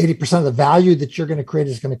 80% of the value that you're going to create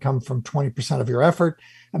is going to come from 20% of your effort.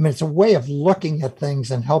 It's a way of looking at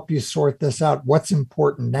things and help you sort this out. What's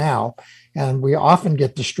important now? And we often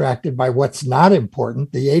get distracted by what's not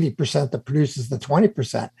important, the 80% that produces the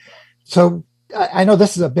 20%. So I know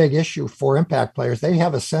this is a big issue for impact players. They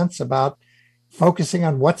have a sense about focusing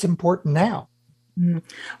on what's important now. Well,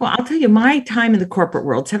 I'll tell you, my time in the corporate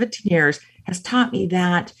world, 17 years, has taught me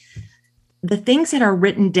that the things that are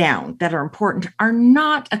written down that are important are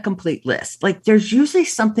not a complete list. Like there's usually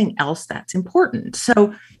something else that's important.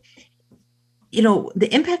 So, the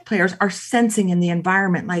impact players are sensing in the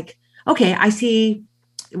environment, like, okay, I see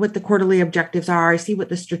what the quarterly objectives are. I see what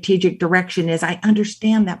the strategic direction is. I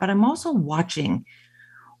understand that, but I'm also watching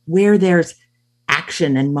where there's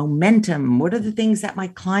action and momentum. What are the things that my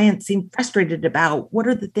clients seem frustrated about? What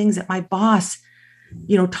are the things that my boss,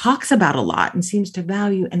 talks about a lot and seems to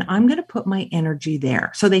value? And I'm going to put my energy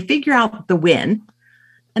there. So they figure out the win,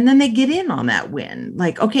 and then they get in on that win.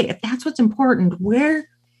 Like, okay, if that's what's important, where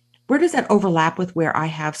does that overlap with where I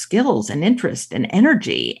have skills and interest and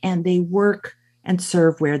energy? And they work and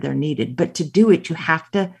serve where they're needed. But to do it, you have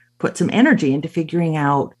to put some energy into figuring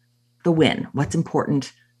out the win, what's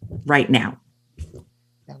important right now.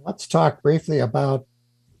 And let's talk briefly about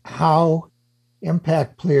how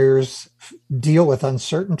impact players deal with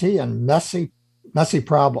uncertainty and messy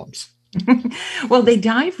problems. Well, they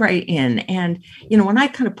dive right in. And, when I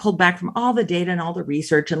kind of pulled back from all the data and all the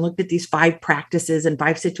research and looked at these 5 practices and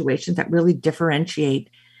 5 situations that really differentiate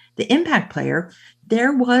the impact player,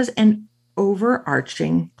 there was an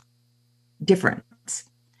overarching difference.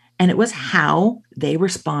 And it was how they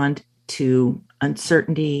respond to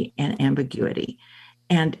uncertainty and ambiguity.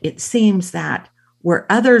 And it seems that where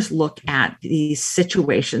others look at these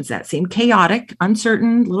situations that seem chaotic,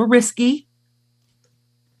 uncertain, a little risky,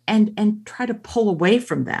 and try to pull away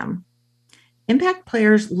from them, impact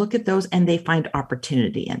players look at those and they find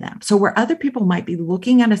opportunity in them. So where other people might be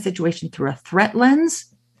looking at a situation through a threat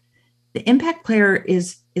lens, the impact player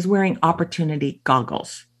is wearing opportunity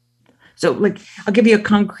goggles. So I'll give you a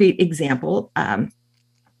concrete example. A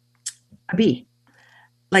bee.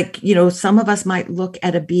 Some of us might look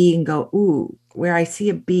at a bee and go, ooh, where I see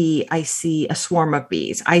a bee, I see a swarm of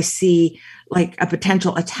bees. I see a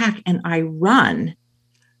potential attack and I run.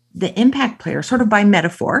 The impact player, sort of by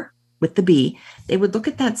metaphor with the bee, they would look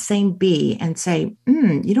at that same bee and say,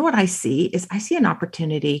 what I see is I see an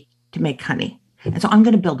opportunity to make honey. And so I'm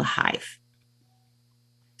going to build a hive.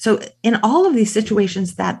 So in all of these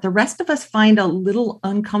situations that the rest of us find a little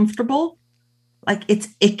uncomfortable, like it's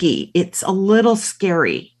icky, it's a little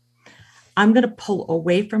scary, I'm going to pull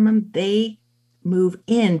away from them. They move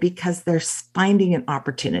in because they're finding an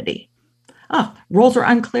opportunity. Oh, roles are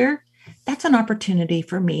unclear. That's an opportunity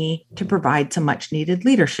for me to provide some much needed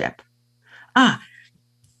leadership.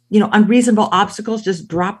 Unreasonable obstacles just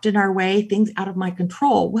dropped in our way, things out of my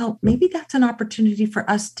control. Well, maybe that's an opportunity for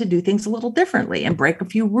us to do things a little differently and break a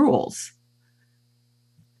few rules.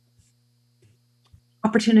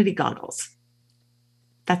 Opportunity goggles.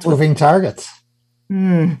 That's moving targets.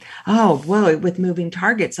 Oh, well, with moving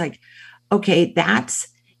targets, okay, that's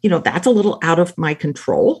a little out of my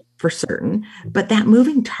control for certain, but that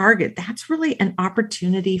moving target, that's really an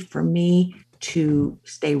opportunity for me to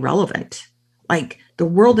stay relevant. The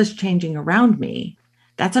world is changing around me.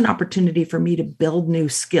 That's an opportunity for me to build new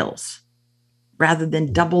skills rather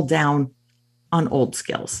than double down on old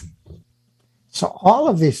skills. So all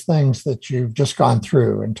of these things that you've just gone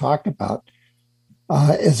through and talked about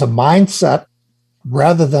is a mindset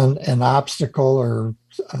rather than an obstacle or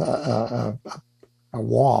a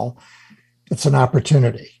wall. It's an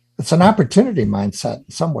opportunity. It's an opportunity mindset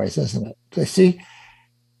in some ways, isn't it? They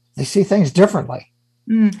see things differently.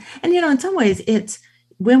 And, in some ways, it's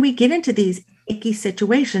when we get into these icky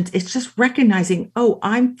situations, it's just recognizing, oh,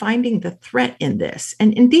 I'm finding the threat in this.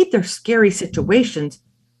 And indeed, they're scary situations.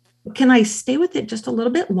 Can I stay with it just a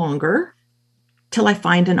little bit longer till I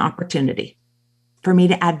find an opportunity for me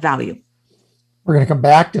to add value? We're going to come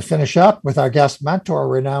back to finish up with our guest mentor,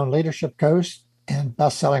 renowned leadership coach and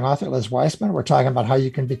best-selling author Liz Wiseman. We're talking about how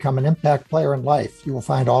you can become an impact player in life. You will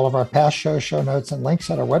find all of our past shows, show notes, and links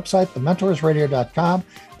at our website, thementorsradio.com.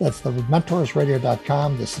 That's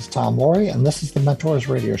thementorsradio.com. This is Tom Loarie, and this is the Mentors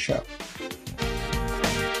Radio Show.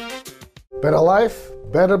 Better life,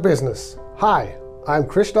 better business. Hi, I'm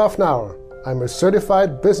Christoph Nauer. I'm a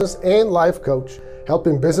certified business and life coach,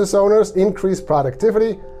 helping business owners increase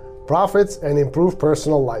productivity, profits, and improve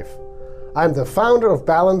personal life. I'm the founder of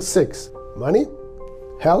Balance 6, money,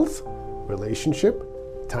 health, relationship,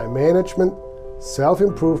 time management,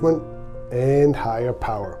 self-improvement, and higher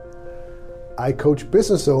power. I coach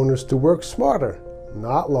business owners to work smarter,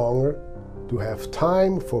 not longer, to have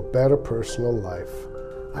time for better personal life.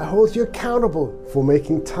 I hold you accountable for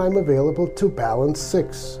making time available to Balance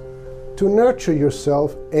 6, to nurture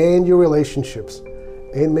yourself and your relationships,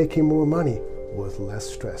 and making more money with less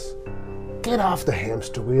stress. Get off the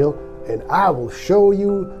hamster wheel, and I will show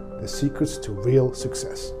you the secrets to real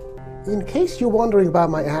success. In case you're wondering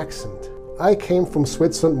about my accent, I came from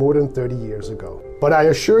Switzerland more than 30 years ago. But I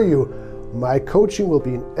assure you, my coaching will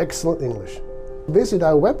be in excellent English. Visit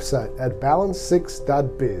our website at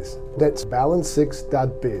balance6.biz. That's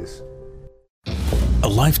balance6.biz. A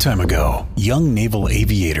lifetime ago, young naval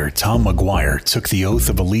aviator Tom McGuire took the oath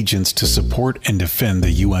of allegiance to support and defend the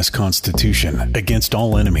U.S. Constitution against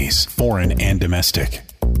all enemies, foreign and domestic.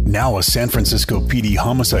 Now a San Francisco PD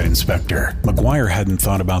homicide inspector, McGuire hadn't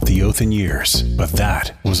thought about the oath in years, but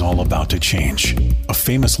that was all about to change. A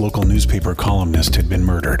famous local newspaper columnist had been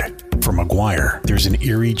murdered. For McGuire, there's an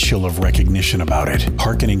eerie chill of recognition about it,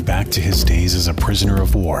 hearkening back to his days as a prisoner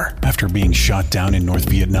of war after being shot down in North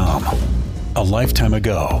Vietnam. A lifetime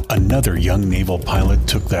ago, another young naval pilot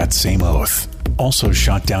took that same oath. Also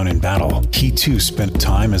shot down in battle, he too spent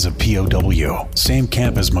time as a POW, same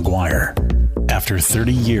camp as McGuire. After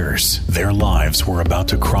 30 years, their lives were about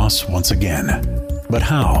to cross once again. But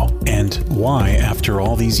how and why after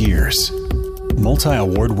all these years?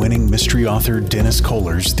 Multi-award-winning mystery author Dennis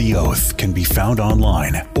Kohler's The Oath can be found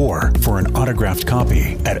online or for an autographed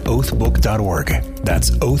copy at oathbook.org.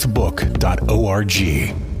 That's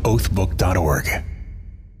oathbook.org. oathbook.org.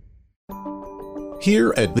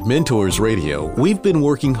 Here at Mentors Radio, we've been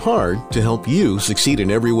working hard to help you succeed in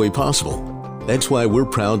every way possible. That's why we're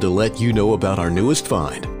proud to let you know about our newest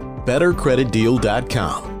find,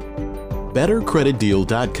 BetterCreditDeal.com.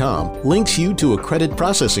 BetterCreditDeal.com links you to a credit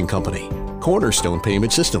processing company, Cornerstone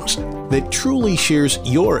Payment Systems, that truly shares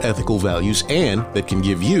your ethical values and that can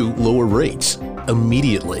give you lower rates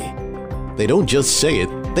immediately. They don't just say it,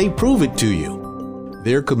 they prove it to you.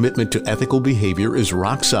 Their commitment to ethical behavior is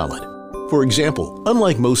rock solid. For example,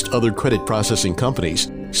 unlike most other credit processing companies,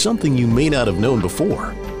 something you may not have known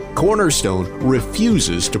before, Cornerstone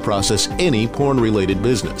refuses to process any porn-related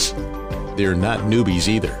business. They're not newbies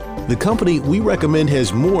either. The company we recommend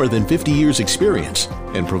has more than 50 years experience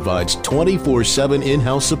and provides 24/7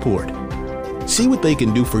 in-house support. See what they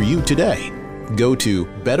can do for you today. Go to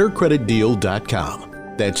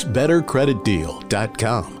BetterCreditDeal.com. That's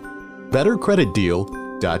BetterCreditDeal.com.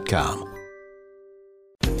 BetterCreditDeal.com.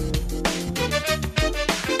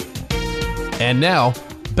 And now,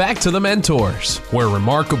 back to the Mentors, where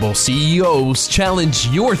remarkable CEOs challenge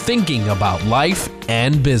your thinking about life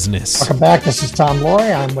and business. Welcome back. This is Tom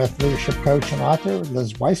Loarie. I'm with leadership coach and author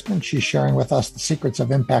Liz Wiseman. She's sharing with us the secrets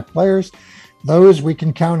of impact players, those we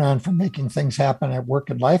can count on for making things happen at work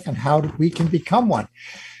and life, and how we can become one.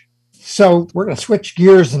 So we're going to switch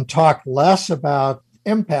gears and talk less about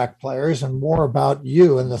impact players and more about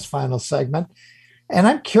you in this final segment. And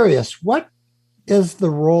I'm curious, what is the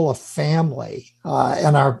role of family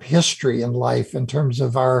in our history in life in terms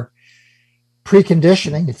of our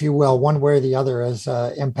preconditioning, if you will, one way or the other as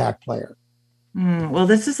an impact player? Well,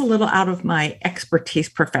 this is a little out of my expertise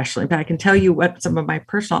professionally, but I can tell you what some of my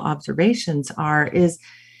personal observations are is,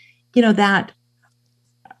 that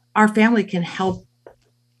our family can help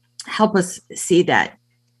us see that,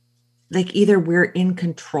 like, either we're in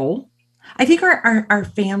control. I think our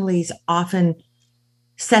families often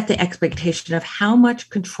set the expectation of how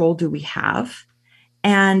much control do we have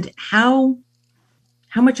and how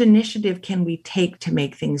much initiative can we take to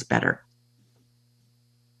make things better.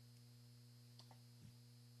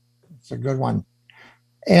 It's a good one.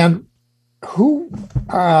 And who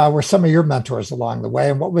were some of your mentors along the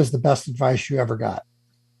way, and what was the best advice you ever got?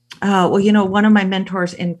 Well, one of my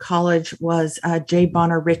mentors in college was Jay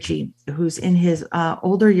Bonner Ritchie, who's in his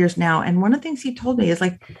older years now. And one of the things he told me is,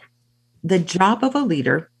 like, the job of a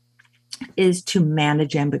leader is to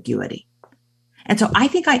manage ambiguity. And so I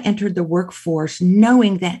think I entered the workforce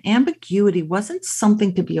knowing that ambiguity wasn't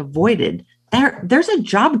something to be avoided. There's a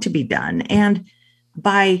job to be done. And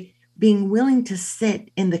by being willing to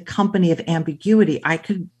sit in the company of ambiguity, I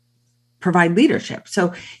could provide leadership.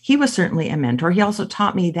 So he was certainly a mentor. He also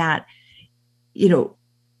taught me that,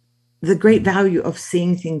 the great value of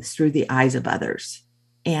seeing things through the eyes of others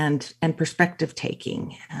and perspective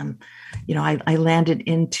taking. I landed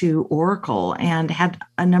into Oracle and had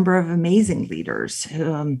a number of amazing leaders.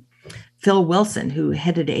 Phil Wilson, who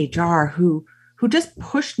headed HR, who just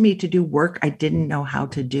pushed me to do work I didn't know how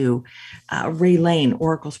to do. Ray Lane,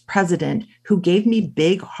 Oracle's president, who gave me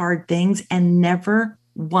big, hard things and never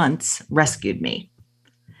once rescued me.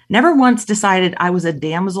 Never once decided I was a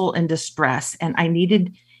damsel in distress and I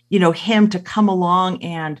needed, him to come along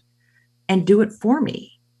and do it for me.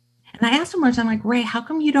 And I asked him once, I'm like, Ray, how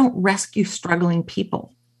come you don't rescue struggling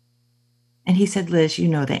people? And he said, Liz, you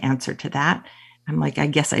know the answer to that. I'm like, I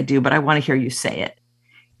guess I do, but I want to hear you say it.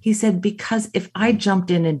 He said, because if I jumped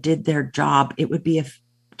in and did their job, it would be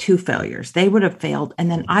two failures. They would have failed, and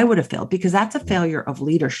then I would have failed, because that's a failure of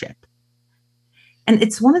leadership. And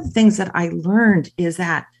it's one of the things that I learned is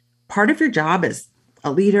that part of your job as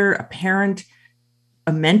a leader, a parent,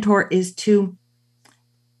 a mentor is to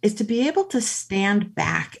be able to stand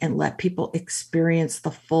back and let people experience the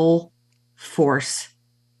full force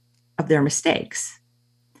of their mistakes.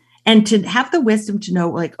 And to have the wisdom to know,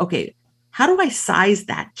 like, okay, how do I size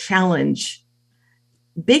that challenge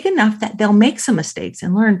big enough that they'll make some mistakes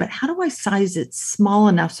and learn, but how do I size it small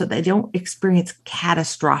enough so they don't experience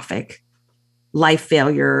catastrophic life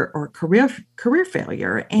failure or career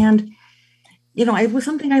failure? And, it was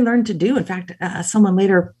something I learned to do. In fact, someone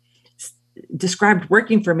later described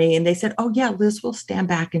working for me and they said, oh yeah, Liz will stand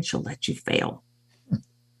back and she'll let you fail.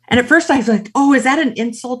 And at first I was like, oh, is that an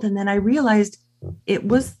insult? And then I realized it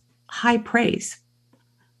was high praise.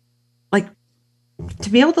 Like, to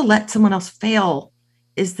be able to let someone else fail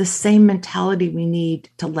is the same mentality we need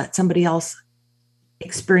to let somebody else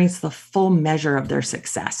experience the full measure of their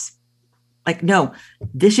success. Like, no,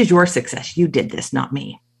 this is your success. You did this, not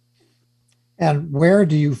me. And where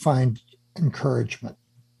do you find encouragement?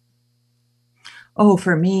 Oh,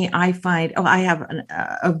 for me, I have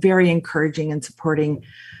a very encouraging and supporting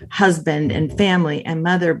husband and family and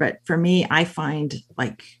mother. But for me, I find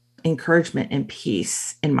like encouragement and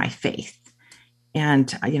peace in my faith.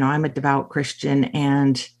 And, I'm a devout Christian.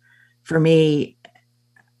 And for me,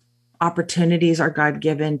 opportunities are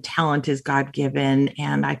God-given, talent is God-given.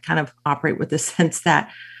 And I kind of operate with the sense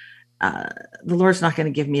that the Lord's not going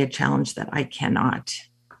to give me a challenge that I cannot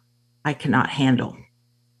handle.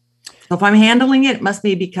 So if I'm handling it, it must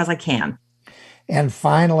be because I can. And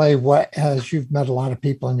finally, as you've met a lot of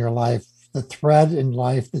people in your life, the thread in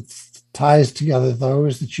life that ties together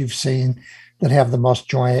those that you've seen that have the most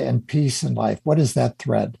joy and peace in life, what is that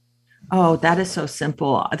thread? Oh, that is so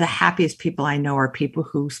simple. The happiest people I know are people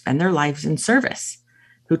who spend their lives in service,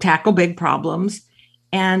 who tackle big problems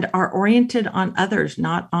and are oriented on others,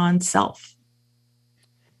 not on self.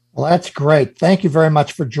 Well, that's great. Thank you very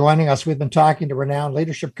much for joining us. We've been talking to renowned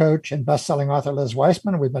leadership coach and best-selling author Liz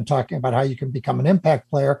Wiseman. We've been talking about how you can become an impact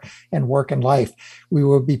player in work and life. We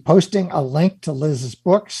will be posting a link to Liz's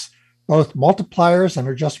books, both Multipliers and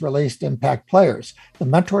her just released Impact Players,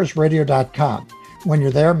 thementorsradio.com. When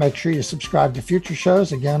you're there, make sure you subscribe to future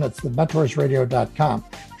shows. Again, it's thementorsradio.com.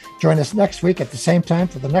 Join us next week at the same time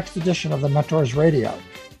for the next edition of The Mentors Radio.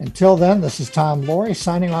 Until then, this is Tom Loarie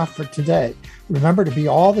signing off for today. Remember to be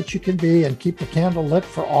all that you can be and keep the candle lit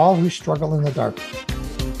for all who struggle in the dark.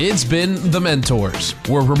 It's been The Mentors,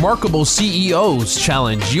 where remarkable CEOs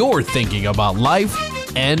challenge your thinking about life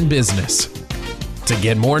and business. To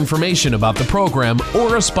get more information about the program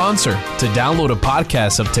or a sponsor, to download a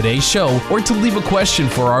podcast of today's show, or to leave a question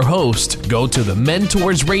for our host, go to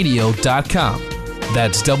thementorsradio.com.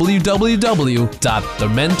 That's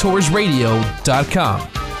www.thementorsradio.com.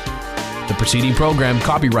 The preceding program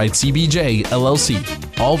copyright CBJ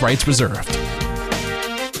LLC. All rights reserved.